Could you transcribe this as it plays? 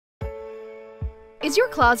Is your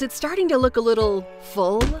closet starting to look a little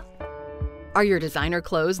full? Are your designer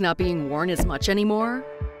clothes not being worn as much anymore?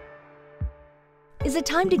 Is it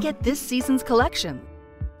time to get this season's collection?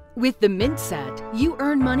 With the MNT Set, you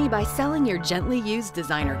earn money by selling your gently used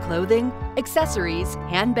designer clothing, accessories,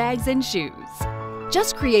 handbags, and shoes.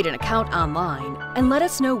 Just create an account online and let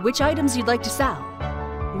us know which items you'd like to sell.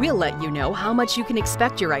 We'll let you know how much you can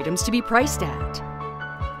expect your items to be priced at.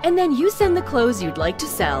 And then you send the clothes you'd like to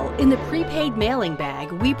sell in the prepaid mailing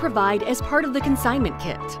bag we provide as part of the consignment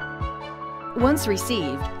kit. Once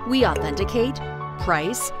received, we authenticate,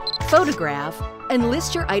 price, photograph, and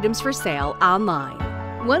list your items for sale online.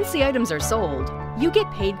 Once the items are sold, you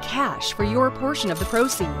get paid cash for your portion of the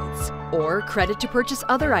proceeds, or credit to purchase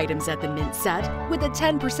other items at the MNT Set with a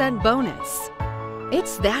 10% bonus.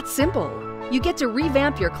 It's that simple. You get to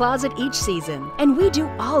revamp your closet each season, and we do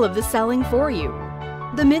all of the selling for you.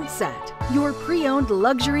 The MNT Set, your pre-owned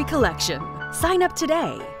luxury collection. Sign up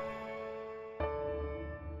today.